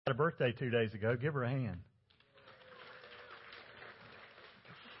Had a birthday 2 days ago. Give her a hand.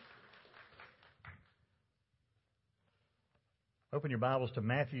 Open your Bibles to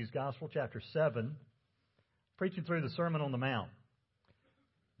Matthew's Gospel, chapter 7. Preaching through the Sermon on the Mount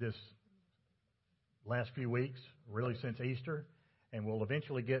this last few weeks, really since Easter, and we'll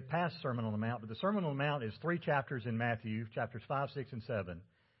eventually get past Sermon on the Mount. But the Sermon on the Mount is 3 chapters in Matthew, chapters 5, 6, and 7.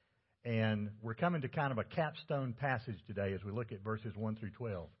 And we're coming to kind of a capstone passage today as we look at verses 1 through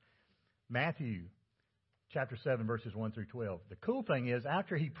 12. Matthew chapter 7, verses 1 through 12. The cool thing is,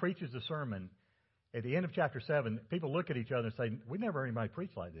 after he preaches the sermon, at the end of chapter 7, people look at each other and say, "We never heard anybody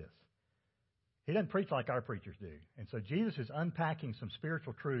preach like this." He doesn't preach like our preachers do. And so Jesus is unpacking some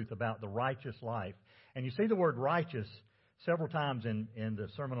spiritual truth about the righteous life. And you see the word righteous several times in the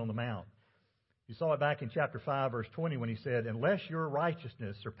Sermon on the Mount. You saw it back in chapter 5, verse 20, when he said, "Unless your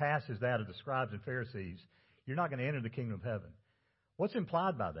righteousness surpasses that of the scribes and Pharisees, you're not going to enter the kingdom of heaven." What's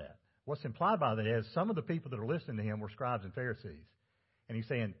implied by that? What's implied by that is some of the people that are listening to him were scribes and Pharisees. And he's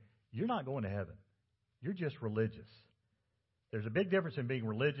saying, you're not going to heaven. You're just religious. There's a big difference in being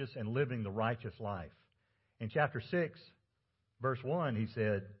religious and living the righteous life. In chapter 6, verse 1, he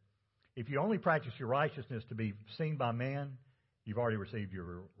said, "If you only practice your righteousness to be seen by man, you've already received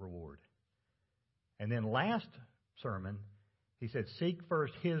your reward." And then last sermon, he said, "Seek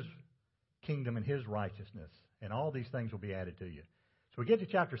first His kingdom and His righteousness, and all these things will be added to you." So we get to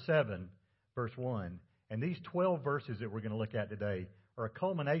chapter 7, verse 1, and these 12 verses that we're going to look at today are a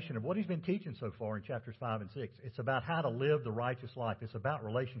culmination of what he's been teaching so far in chapters 5 and 6. It's about how to live the righteous life. It's about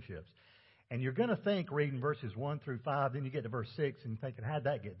relationships. And you're going to think reading verses 1 through 5, then you get to verse 6 and thinking, how'd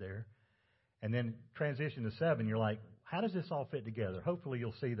that get there? And then transition to 7, you're like, how does this all fit together? Hopefully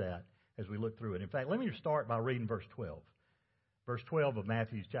you'll see that as we look through it. In fact, let me just start by reading verse 12. Verse 12 of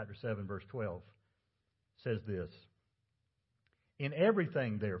Matthew chapter 7, verse 12 says this: "In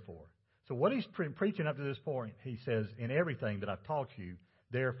everything, therefore." So what he's preaching up to this point, he says, "In everything that I've taught you,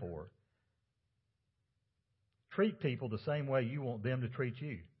 therefore, treat people the same way you want them to treat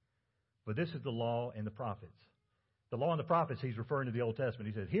you. For this is the law and the prophets." The law and the prophets, he's referring to the Old Testament.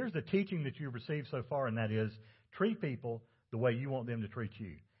 He says, here's the teaching that you've received so far, and that is, treat people the way you want them to treat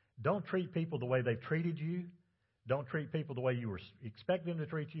you. Don't treat people the way they've treated you. Don't treat people the way you expect them to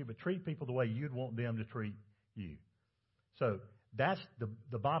treat you, but treat people the way you'd want them to treat you. So that's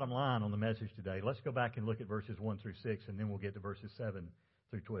the bottom line on the message today. Let's go back and look at verses 1 through 6, and then we'll get to verses 7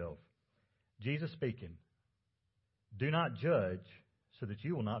 through 12. Jesus speaking, "Do not judge so that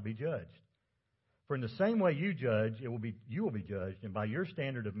you will not be judged. For in the same way you judge, you will be judged, and by your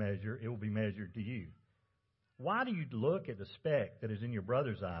standard of measure, it will be measured to you. Why do you look at the speck that is in your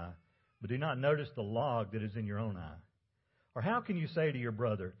brother's eye, but do not notice the log that is in your own eye? Or how can you say to your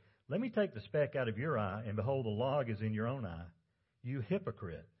brother, 'Let me take the speck out of your eye,' and behold, the log is in your own eye? You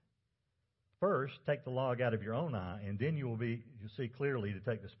hypocrite. First, take the log out of your own eye, and then you'll see clearly to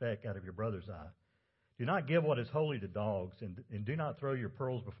take the speck out of your brother's eye. Do not give what is holy to dogs, and do not throw your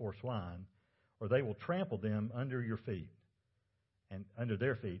pearls before swine, or they will trample them under your feet, and under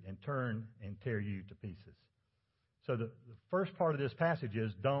their feet, and turn and tear you to pieces." So the first part of this passage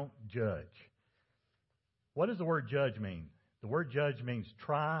is, don't judge. What does the word judge mean? The word judge means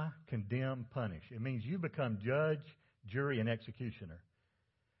try, condemn, punish. It means you become judge, jury, and executioner.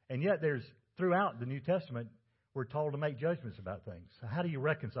 And yet throughout the New Testament, we're told to make judgments about things. So how do you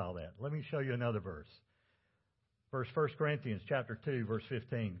reconcile that? Let me show you another verse. Verse 1 Corinthians chapter 2, verse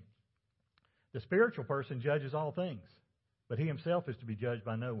 15. "The spiritual person judges all things, but he himself is to be judged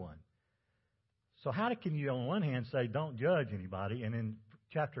by no one." So how can you, on one hand, say don't judge anybody, and in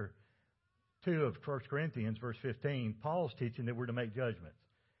chapter 2 of 1 Corinthians, verse 15, Paul's teaching that we're to make judgments?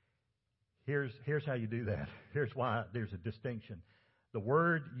 Here's how you do that. Here's why there's a distinction. The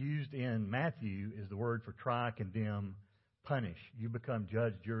word used in Matthew is the word for try, condemn, punish. You become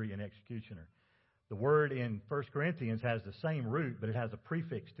judge, jury, and executioner. The word in 1 Corinthians has the same root, but it has a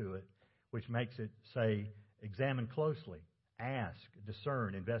prefix to it, which makes it say, examine closely, ask,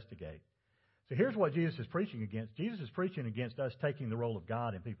 discern, investigate. So here's what Jesus is preaching against. Jesus is preaching against us taking the role of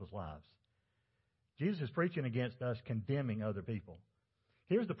God in people's lives. Jesus is preaching against us condemning other people.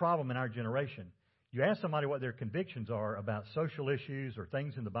 Here's the problem in our generation. You ask somebody what their convictions are about social issues or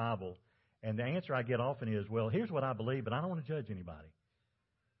things in the Bible, and the answer I get often is, well, here's what I believe, but I don't want to judge anybody.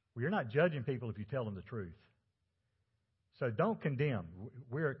 Well, you're not judging people if you tell them the truth. So don't condemn.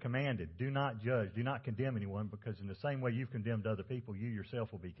 We're commanded, do not judge, do not condemn anyone, because in the same way you've condemned other people, you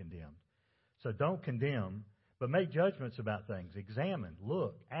yourself will be condemned. So don't condemn, but make judgments about things. Examine,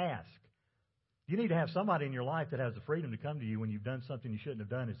 look, ask. You need to have somebody in your life that has the freedom to come to you when you've done something you shouldn't have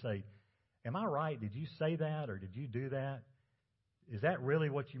done and say, am I right? Did you say that or did you do that? Is that really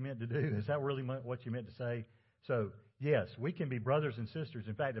what you meant to do? Is that really what you meant to say? So, yes, we can be brothers and sisters.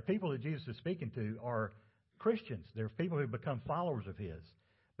 In fact, the people that Jesus is speaking to are Christians. They're people who become followers of His.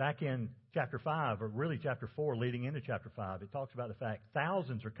 Back in chapter 5, or really chapter 4, leading into chapter 5, it talks about the fact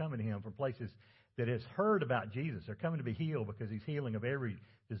thousands are coming to Him from places that has heard about Jesus. They're coming to be healed because He's healing of every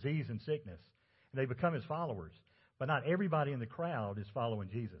disease and sickness. And they become His followers. But not everybody in the crowd is following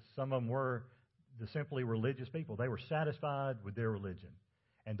Jesus. Some of them were the simply religious people. They were satisfied with their religion.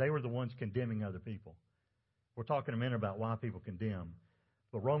 And they were the ones condemning other people. We're talking a minute about why people condemn.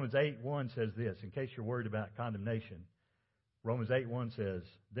 But Romans 8:1 says this, in case you're worried about condemnation. Romans 8:1 says,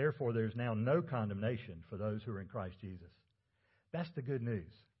 therefore there's now no condemnation for those who are in Christ Jesus. That's the good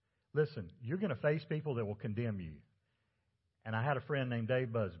news. Listen, you're going to face people that will condemn you. And I had a friend named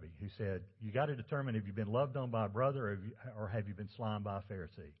Dave Busby who said, you got to determine if you've been loved on by a brother or have you been slimed by a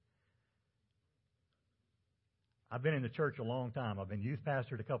Pharisee. I've been in the church a long time. I've been youth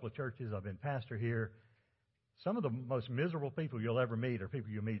pastor at a couple of churches. I've been pastor here. Some of the most miserable people you'll ever meet are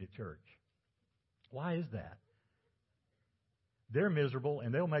people you meet at church. Why is that? They're miserable,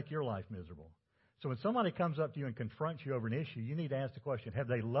 and they'll make your life miserable. So when somebody comes up to you and confronts you over an issue, you need to ask the question, have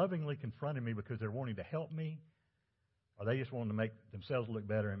they lovingly confronted me because they're wanting to help me? Or are they just wanting to make themselves look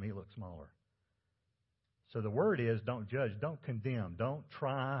better and me look smaller? So the word is, don't judge, don't condemn, don't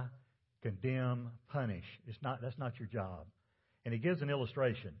try, condemn, punish. That's not your job. And he gives an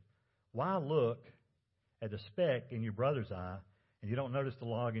illustration. Why look at the speck in your brother's eye and you don't notice the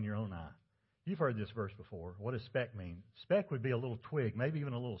log in your own eye? You've heard this verse before. What does speck mean? Speck would be a little twig, maybe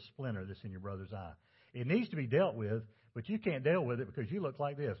even a little splinter that's in your brother's eye. It needs to be dealt with, but you can't deal with it because you look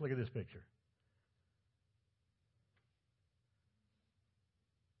like this. Look at this picture.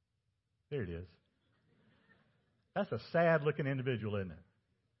 There it is. That's a sad-looking individual, isn't it?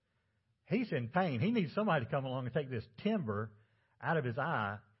 He's in pain. He needs somebody to come along and take this timber out of his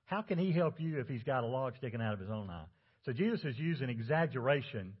eye. How can he help you if he's got a log sticking out of his own eye? So Jesus is using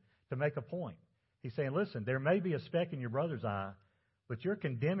exaggeration to make a point. He's saying, listen, there may be a speck in your brother's eye, but you're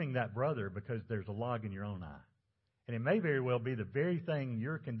condemning that brother because there's a log in your own eye. And it may very well be the very thing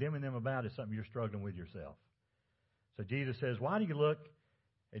you're condemning them about is something you're struggling with yourself. So Jesus says, why do you look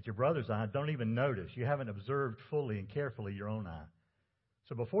at your brother's eye? Don't even notice. You haven't observed fully and carefully your own eye.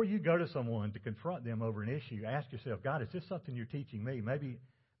 So before you go to someone to confront them over an issue, ask yourself, God, is this something you're teaching me?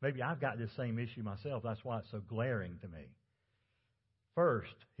 Maybe I've got this same issue myself. That's why it's so glaring to me.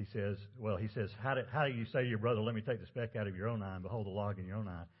 First, he says, how do you say to your brother, let me take the speck out of your own eye and behold the log in your own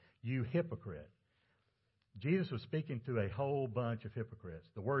eye? You hypocrite. Jesus was speaking to a whole bunch of hypocrites.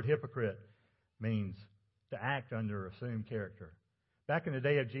 The word hypocrite means to act under assumed character. Back in the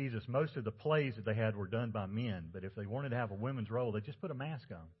day of Jesus, most of the plays that they had were done by men, but if they wanted to have a women's role, they just put a mask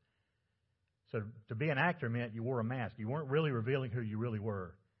on. So to be an actor meant you wore a mask. You weren't really revealing who you really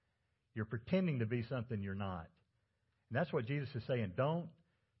were. You're pretending to be something you're not. And that's what Jesus is saying. Don't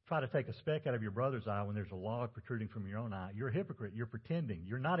try to take a speck out of your brother's eye when there's a log protruding from your own eye. You're a hypocrite. You're pretending.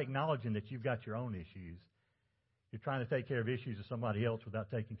 You're not acknowledging that you've got your own issues. You're trying to take care of issues of somebody else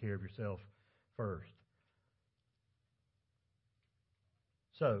without taking care of yourself first.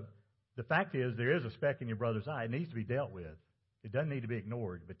 So the fact is there is a speck in your brother's eye. It needs to be dealt with. It doesn't need to be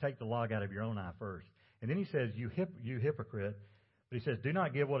ignored, but take the log out of your own eye first. And then he says, you hypocrite. But he says, do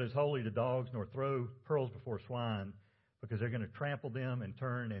not give what is holy to dogs, nor throw pearls before swine, because they're going to trample them and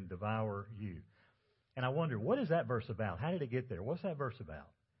turn and devour you. And I wonder, what is that verse about? How did it get there? What's that verse about?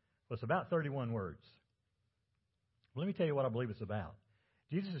 Well, it's about 31 words. Well, let me tell you what I believe it's about.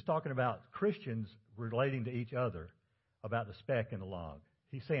 Jesus is talking about Christians relating to each other about the speck in the log.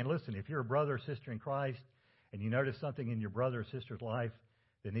 He's saying, listen, if you're a brother or sister in Christ and you notice something in your brother or sister's life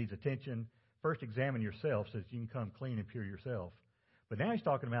that needs attention, first examine yourself so that you can come clean and pure yourself. But now he's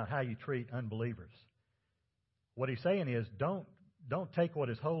talking about how you treat unbelievers. What he's saying is don't take what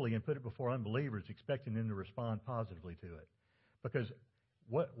is holy and put it before unbelievers expecting them to respond positively to it. Because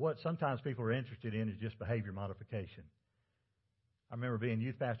what sometimes people are interested in is just behavior modification. I remember being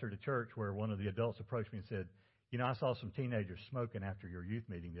youth pastor at a church where one of the adults approached me and said, I saw some teenagers smoking after your youth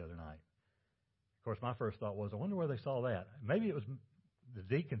meeting the other night. Of course, my first thought was, I wonder where they saw that. Maybe it was the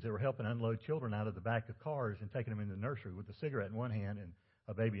deacons that were helping unload children out of the back of cars and taking them into the nursery with a cigarette in one hand and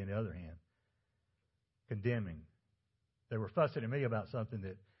a baby in the other hand. Condemning. They were fussing at me about something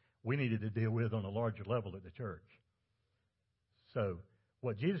that we needed to deal with on a larger level at the church. So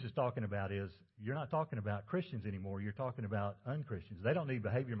what Jesus is talking about is you're not talking about Christians anymore. You're talking about unchristians. They don't need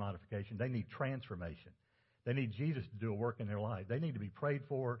behavior modification. They need transformation. They need Jesus to do a work in their life. They need to be prayed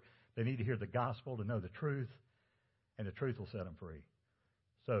for. They need to hear the gospel, to know the truth, and the truth will set them free.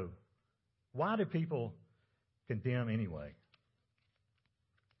 So why do people condemn anyway?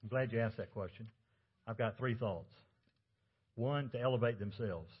 I'm glad you asked that question. I've got 3 thoughts. 1, to elevate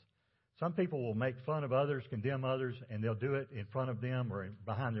themselves. Some people will make fun of others, condemn others, and they'll do it in front of them or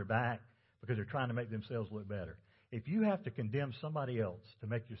behind their back because they're trying to make themselves look better. If you have to condemn somebody else to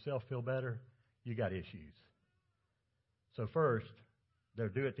make yourself feel better, you got issues. So first, they'll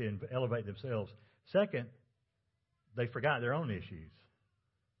do it to elevate themselves. Second, they forgot their own issues.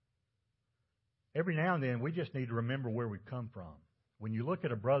 Every now and then, we just need to remember where we've come from. When you look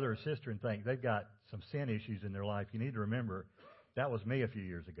at a brother or sister and think they've got some sin issues in their life, you need to remember that was me a few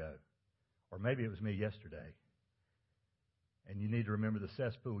years ago. Or maybe it was me yesterday. And you need to remember the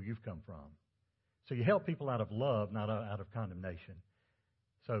cesspool you've come from. So you help people out of love, not out of condemnation.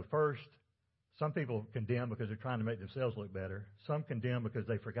 So first, some people condemn because they're trying to make themselves look better. Some condemn because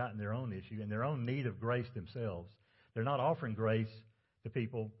they've forgotten their own issue and their own need of grace themselves. They're not offering grace to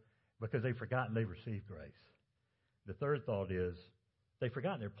people because they've forgotten they've received grace. The third thought is they've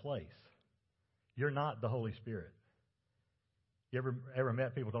forgotten their place. You're not the Holy Spirit. You ever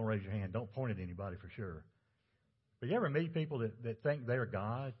met people, don't raise your hand, don't point at anybody for sure. But you ever meet people that think they're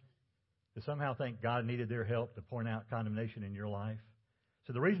God, that somehow think God needed their help to point out condemnation in your life?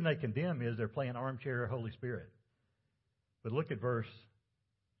 So the reason they condemn is they're playing armchair Holy Spirit. But look at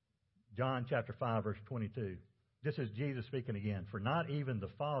John chapter 5, verse 22. This is Jesus speaking again. For not even the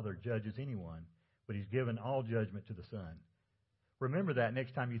Father judges anyone, but He's given all judgment to the Son. Remember that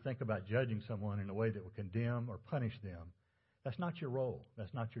next time you think about judging someone in a way that will condemn or punish them. That's not your role.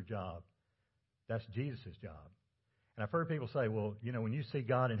 That's not your job. That's Jesus' job. And I've heard people say, well, when you see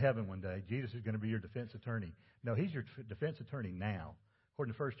God in heaven one day, Jesus is going to be your defense attorney. No, He's your defense attorney now.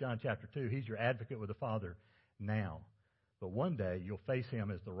 According to 1 John chapter 2, He's your advocate with the Father now. But one day you'll face Him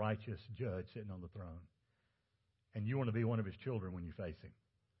as the righteous judge sitting on the throne. And you want to be one of His children when you face Him.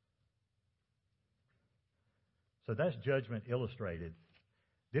 So that's judgment illustrated.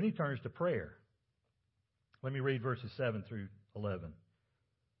 Then He turns to prayer. Let me read verses 7 through 11.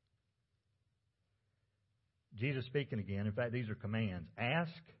 Jesus speaking again. In fact, these are commands.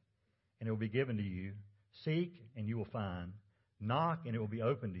 Ask, and it will be given to you. Seek, and you will find. Knock, and it will be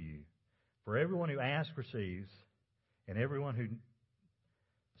opened to you. For everyone who asks receives, and everyone who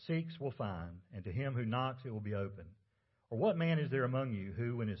seeks will find, and to him who knocks it will be opened. Or what man is there among you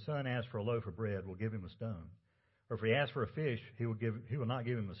who, when his son asks for a loaf of bread, will give him a stone? Or if he asks for a fish, he will not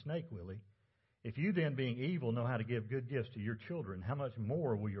give him a snake, will he? If you then, being evil, know how to give good gifts to your children, how much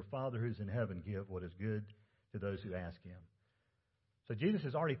more will your Father who's in heaven give what is good to those who ask Him? So Jesus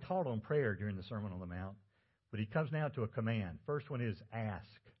has already taught on prayer during the Sermon on the Mount, but He comes now to a command. First one is ask.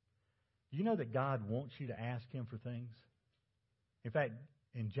 Do you know that God wants you to ask Him for things? In fact,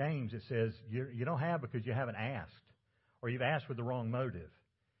 in James it says you don't have because you haven't asked, or you've asked with the wrong motive.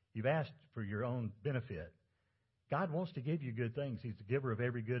 You've asked for your own benefit. God wants to give you good things. He's the giver of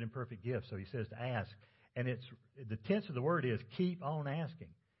every good and perfect gift. So He says to ask. And the tense of the word is keep on asking.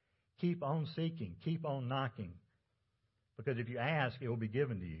 Keep on seeking. Keep on knocking. Because if you ask, it will be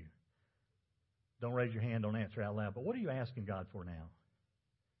given to you. Don't raise your hand, don't answer out loud. But what are you asking God for now?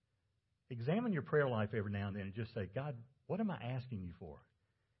 Examine your prayer life every now and then and just say, God, what am I asking you for?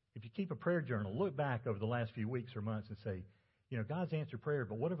 If you keep a prayer journal, look back over the last few weeks or months and say, God's answered prayer,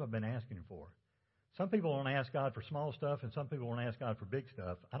 but what have I been asking Him for? Some people want to ask God for small stuff, and some people want to ask God for big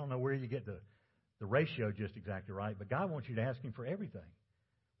stuff. I don't know where you get the ratio just exactly right, but God wants you to ask Him for everything.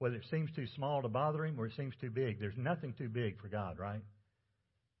 Whether it seems too small to bother Him or it seems too big. There's nothing too big for God, right?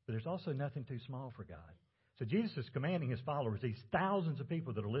 But there's also nothing too small for God. So Jesus is commanding His followers, these thousands of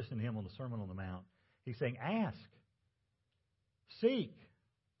people that are listening to Him on the Sermon on the Mount. He's saying, ask. Seek.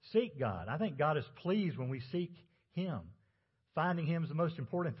 Seek God. I think God is pleased when we seek Him. Finding Him is the most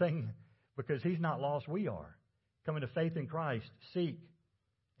important thing because He's not lost, we are. Coming to faith in Christ, seek,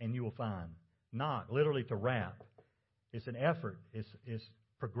 and you will find. Knock, literally to rap. It's an effort. It's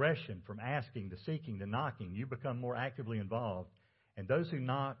progression from asking to seeking to knocking. You become more actively involved. And those who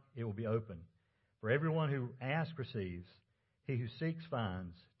knock, it will be open. For everyone who asks receives. He who seeks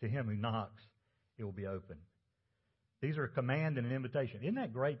finds. To him who knocks, it will be open. These are a command and an invitation. Isn't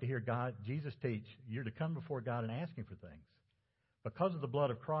that great to hear Jesus teach? You're to come before God and ask Him for things. Because of the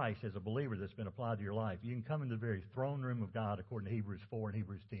blood of Christ as a believer that's been applied to your life, you can come into the very throne room of God according to Hebrews 4 and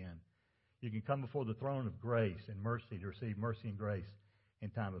Hebrews 10. You can come before the throne of grace and mercy to receive mercy and grace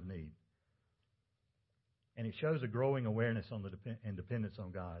in time of need. And it shows a growing awareness on and dependence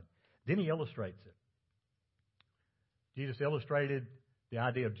on God. Then He illustrates it. Jesus illustrated the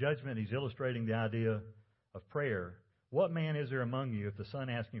idea of judgment. He's illustrating the idea of prayer. What man is there among you if the son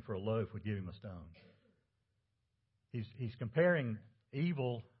asking for a loaf would give him a stone? He's comparing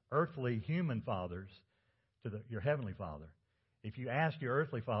evil, earthly, human fathers to your heavenly Father. If you ask your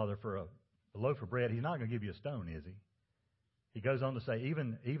earthly father for a loaf of bread, he's not going to give you a stone, is he? He goes on to say,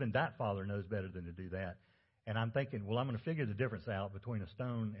 even that father knows better than to do that. And I'm thinking, well, I'm going to figure the difference out between a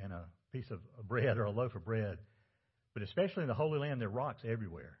stone and a piece of bread or a loaf of bread. But especially in the Holy Land, there are rocks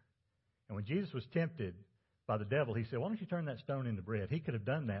everywhere. And when Jesus was tempted by the devil, he said, why don't you turn that stone into bread? He could have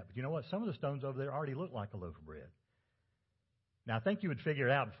done that. But you know what? Some of the stones over there already look like a loaf of bread. Now, I think you would figure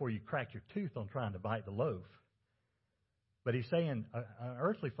it out before you crack your tooth on trying to bite the loaf. But he's saying an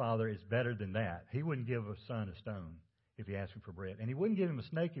earthly father is better than that. He wouldn't give a son a stone if he asked him for bread. And he wouldn't give him a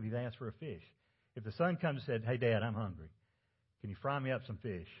snake if he'd asked for a fish. If the son comes and said, hey, Dad, I'm hungry. Can you fry me up some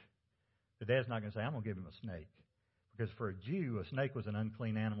fish? The dad's not going to say, I'm going to give him a snake. Because for a Jew, a snake was an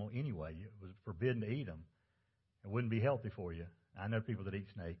unclean animal anyway. It was forbidden to eat them. It wouldn't be healthy for you. I know people that eat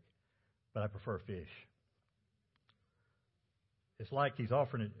snake, but I prefer fish. It's like he's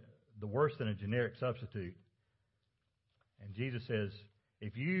offering it the worse than a generic substitute. And Jesus says,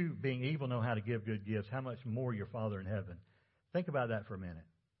 if you, being evil, know how to give good gifts, how much more your Father in heaven? Think about that for a minute.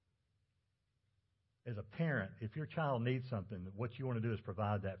 As a parent, if your child needs something, what you want to do is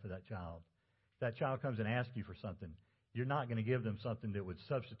provide that for that child. If that child comes and asks you for something, you're not going to give them something that would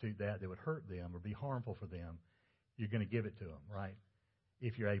substitute that would hurt them or be harmful for them. You're going to give it to them, right?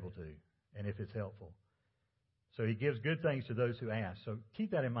 If you're able to, and if it's helpful. So he gives good things to those who ask. So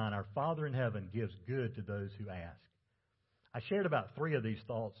keep that in mind. Our Father in heaven gives good to those who ask. I shared about 3 of these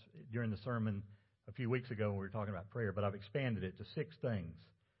thoughts during the sermon a few weeks ago when we were talking about prayer, but I've expanded it to 6 things.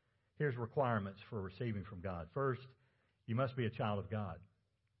 Here's requirements for receiving from God. First, you must be a child of God.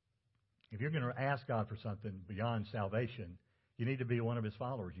 If you're going to ask God for something beyond salvation, you need to be one of His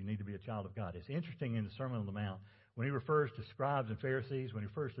followers. You need to be a child of God. It's interesting in the Sermon on the Mount, when He refers to scribes and Pharisees, when He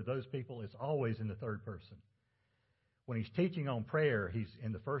refers to those people, it's always in the third person. When He's teaching on prayer, He's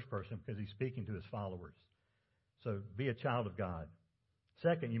in the first person because He's speaking to His followers. So be a child of God.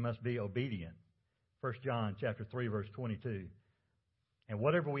 Second, you must be obedient. 1 John chapter 3, verse 22. And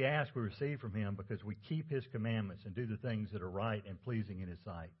whatever we ask, we receive from Him because we keep His commandments and do the things that are right and pleasing in His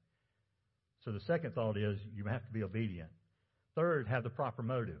sight. So the second thought is you have to be obedient. Third, have the proper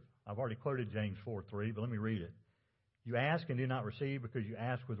motive. I've already quoted James 4:3, but let me read it. You ask and do not receive because you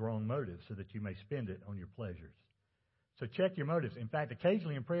ask with wrong motives so that you may spend it on your pleasures. So check your motives. In fact,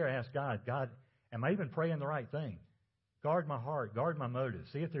 occasionally in prayer I ask God, am I even praying the right thing? Guard my heart. Guard my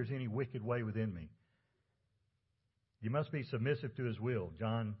motives. See if there's any wicked way within me. You must be submissive to His will.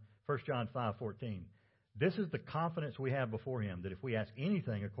 1 John 5:14. This is the confidence we have before Him, that if we ask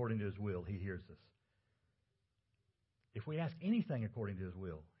anything according to His will, He hears us. If we ask anything according to His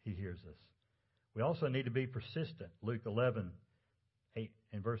will, He hears us. We also need to be persistent. Luke 11:8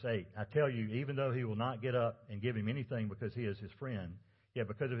 and verse 8. I tell you, even though he will not get up and give him anything because he is his friend, yet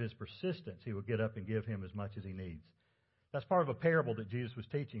because of his persistence, he will get up and give him as much as he needs. That's part of a parable that Jesus was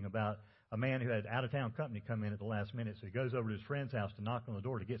teaching about a man who had out-of-town company come in at the last minute. So he goes over to his friend's house to knock on the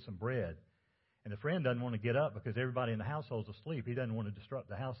door to get some bread. And the friend doesn't want to get up because everybody in the household is asleep. He doesn't want to disrupt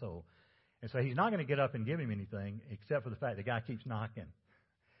the household. And so he's not going to get up and give him anything except for the fact the guy keeps knocking.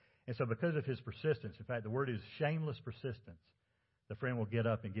 And so because of his persistence, in fact, the word is shameless persistence, the friend will get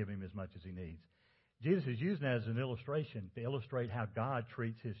up and give him as much as he needs. Jesus is using that as an illustration to illustrate how God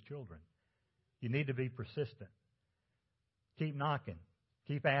treats His children. You need to be persistent. Keep knocking.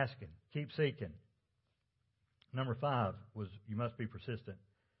 Keep asking. Keep seeking. Number 5 was you must be persistent.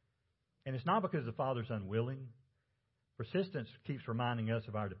 And it's not because the Father's unwilling. Persistence keeps reminding us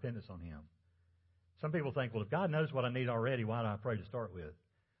of our dependence on Him. Some people think, well, if God knows what I need already, why do I pray to start with?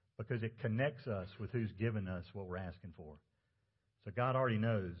 Because it connects us with who's given us what we're asking for. So God already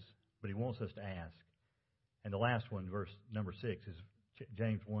knows, but He wants us to ask. And the last one, verse number 6, is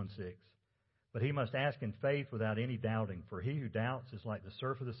James 1:6. But he must ask in faith without any doubting, for he who doubts is like the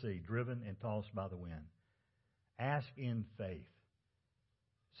surf of the sea, driven and tossed by the wind. Ask in faith.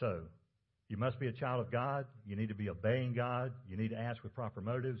 So, you must be a child of God. You need to be obeying God. You need to ask with proper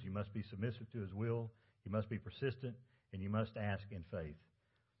motives. You must be submissive to His will. You must be persistent, and you must ask in faith.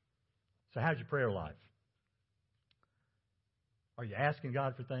 So how's your prayer life? Are you asking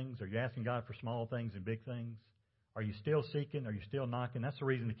God for things? Are you asking God for small things and big things? Are you still seeking? Are you still knocking? That's the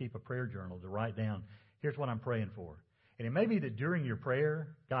reason to keep a prayer journal, to write down, here's what I'm praying for. And it may be that during your prayer,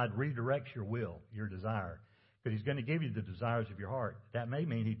 God redirects your will, your desire, because He's going to give you the desires of your heart. That may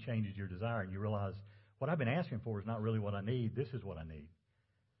mean He changes your desire, and you realize, what I've been asking for is not really what I need. This is what I need.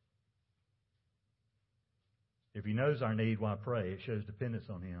 If He knows our need, why pray? It shows dependence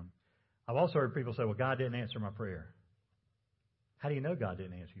on Him. I've also heard people say, well, God didn't answer my prayer. How do you know God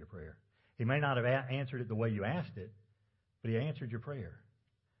didn't answer your prayer? He may not have answered it the way you asked it, but He answered your prayer.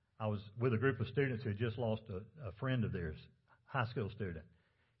 I was with a group of students who had just lost a friend of theirs, high school student.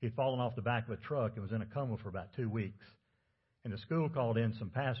 He'd fallen off the back of a truck and was in a coma for about 2 weeks. And the school called in some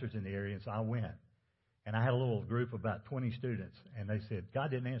pastors in the area, and so I went. And I had a little group of about 20 students, and they said, God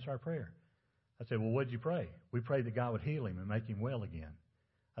didn't answer our prayer. I said, well, what did you pray? We prayed that God would heal him and make him well again.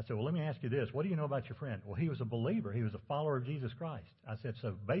 I said, well, let me ask you this. What do you know about your friend? Well, he was a believer. He was a follower of Jesus Christ. I said,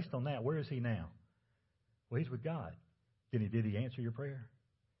 so based on that, where is he now? Well, he's with God. Did he answer your prayer?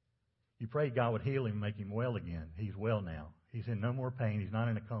 You prayed God would heal him and make him well again. He's well now. He's in no more pain. He's not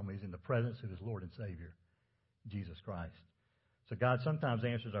in a coma. He's in the presence of his Lord and Savior, Jesus Christ. So God sometimes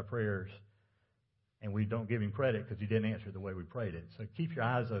answers our prayers, and we don't give him credit because he didn't answer the way we prayed it. So keep your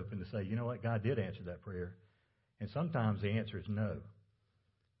eyes open to say, you know what, God did answer that prayer. And sometimes the answer is no.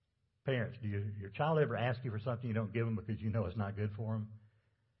 Parents, your child ever ask you for something you don't give them because you know it's not good for them?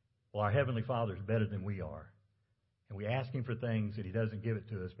 Well, our Heavenly Father is better than we are. And we ask him for things and he doesn't give it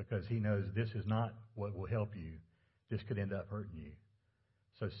to us because he knows this is not what will help you. This could end up hurting you.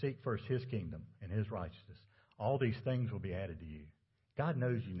 So seek first his kingdom and his righteousness. All these things will be added to you. God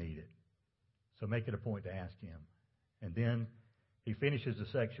knows you need it. So make it a point to ask him. And then he finishes the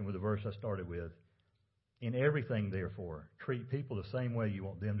section with the verse I started with. In everything, therefore, treat people the same way you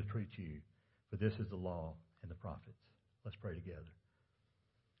want them to treat you. For this is the law and the prophets. Let's pray together.